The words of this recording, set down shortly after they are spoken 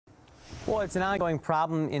Well, it's an ongoing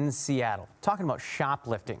problem in Seattle. Talking about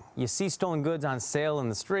shoplifting. You see stolen goods on sale in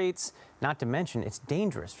the streets, not to mention it's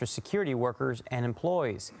dangerous for security workers and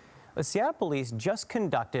employees. The Seattle police just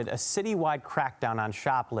conducted a citywide crackdown on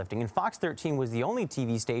shoplifting, and Fox 13 was the only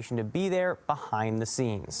TV station to be there behind the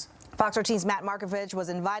scenes. Fox 13's Matt Markovich was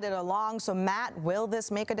invited along. So, Matt, will this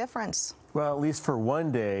make a difference? Well, at least for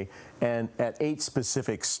one day and at 8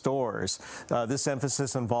 specific stores. This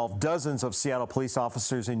emphasis involved dozens of Seattle police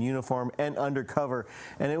officers in uniform and undercover.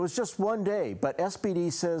 And it was just one day. But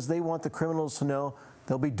SPD says they want the criminals to know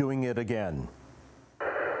they'll be doing it again.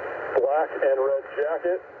 Black and red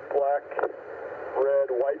jacket, black, red,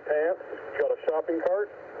 white pants. He's got a shopping cart.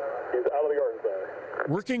 He's out of the garden center.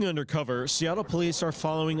 Working undercover, Seattle police are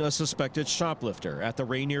following a suspected shoplifter at the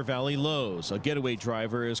Rainier Valley Lowe's. A getaway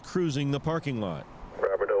driver is cruising the parking lot.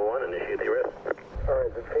 Robert 01, initiate the arrest. All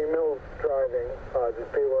right, the female's driving.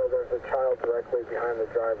 Just be aware there's a child directly behind the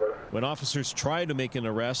driver. When officers try to make an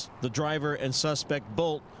arrest, the driver and suspect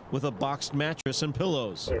bolt with a boxed mattress and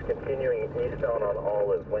pillows. He's continuing eastbound on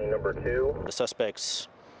Olive, lane number 2. The suspects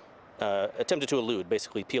attempted to elude,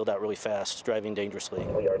 basically peeled out really fast, driving dangerously.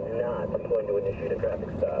 We are not going to initiate a traffic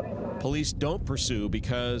stop. Police don't pursue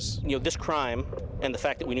because, this crime and the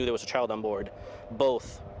fact that we knew there was a child on board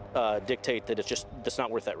both dictate that it's not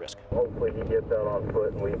worth that risk. Hopefully he gets out on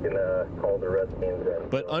foot and we can call the arrest teams in.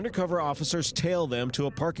 But undercover officers tail them to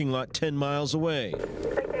a parking lot 10 miles away.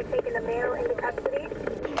 Looks like they're taking the male into custody.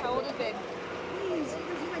 How old is it?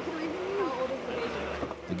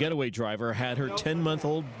 The getaway driver had her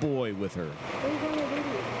 10-month-old boy with her.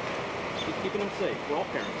 Keep keeping them safe. We're all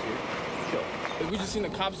parents here. Chill. We just seen the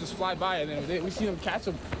cops just fly by and then we see them catch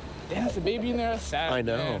them. Damn, that's a baby in there. That's sad. I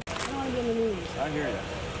know. Man. I don't want to get in the news. I hear you.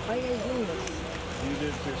 Why are you guys doing this?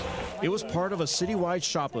 It was part of a citywide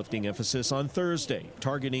shoplifting emphasis on Thursday,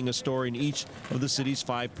 targeting a store in each of the city's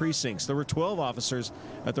 5 precincts. There were 12 officers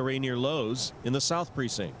at the Rainier Lowe's in the South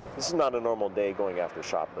Precinct. This is not a normal day going after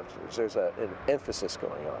shoplifters. There's an emphasis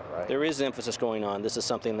going on, right? There is emphasis going on. This is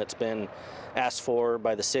something that's been asked for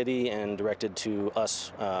by the city and directed to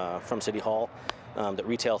us from City Hall. That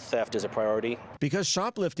retail theft is a priority. Because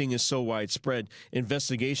shoplifting is so widespread,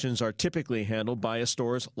 investigations are typically handled by a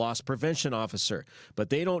store's loss prevention officer, but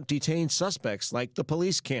they don't detain suspects like the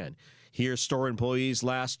police can. Here, store employees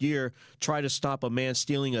last year tried to stop a man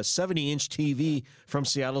stealing a 70-inch TV from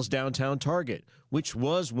Seattle's downtown Target, which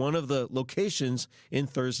was one of the locations in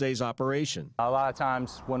Thursday's operation. A lot of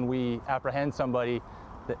times when we apprehend somebody,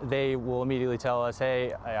 they will immediately tell us,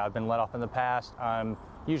 hey, I've been let off in the past. I'm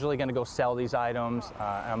usually going to go sell these items.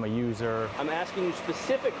 I'm a user. I'm asking you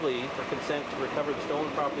specifically for consent to recover the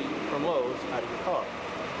stolen property from Lowe's out of your car.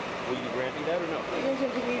 Will you grant me that or no? You guys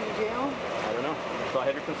going to take me to jail? I don't know. So I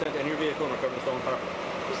had your consent to enter your vehicle and recover the stolen property.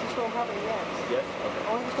 This is stolen property, yes. Yes?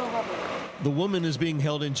 Okay. Only the stolen property. The woman is being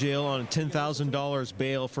held in jail on a $10,000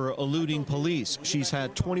 bail for eluding police. She's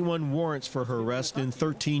had 21 warrants for her arrest in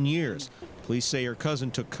 13 years. Police say her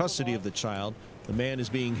cousin took custody of the child. The man is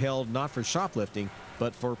being held not for shoplifting,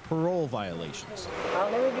 but for parole violations. I'll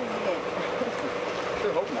never do this again.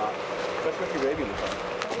 Sure hope not. Especially with your baby in the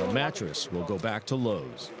car. The mattress will go back to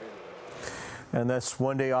Lowe's. And this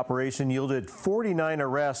one-day operation yielded 49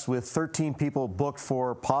 arrests with 13 people booked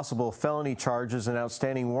for possible felony charges and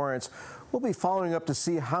outstanding warrants. We'll be following up to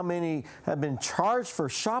see how many have been charged for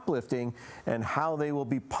shoplifting and how they will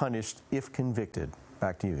be punished if convicted.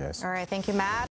 Back to you guys. All right. Thank you, Matt.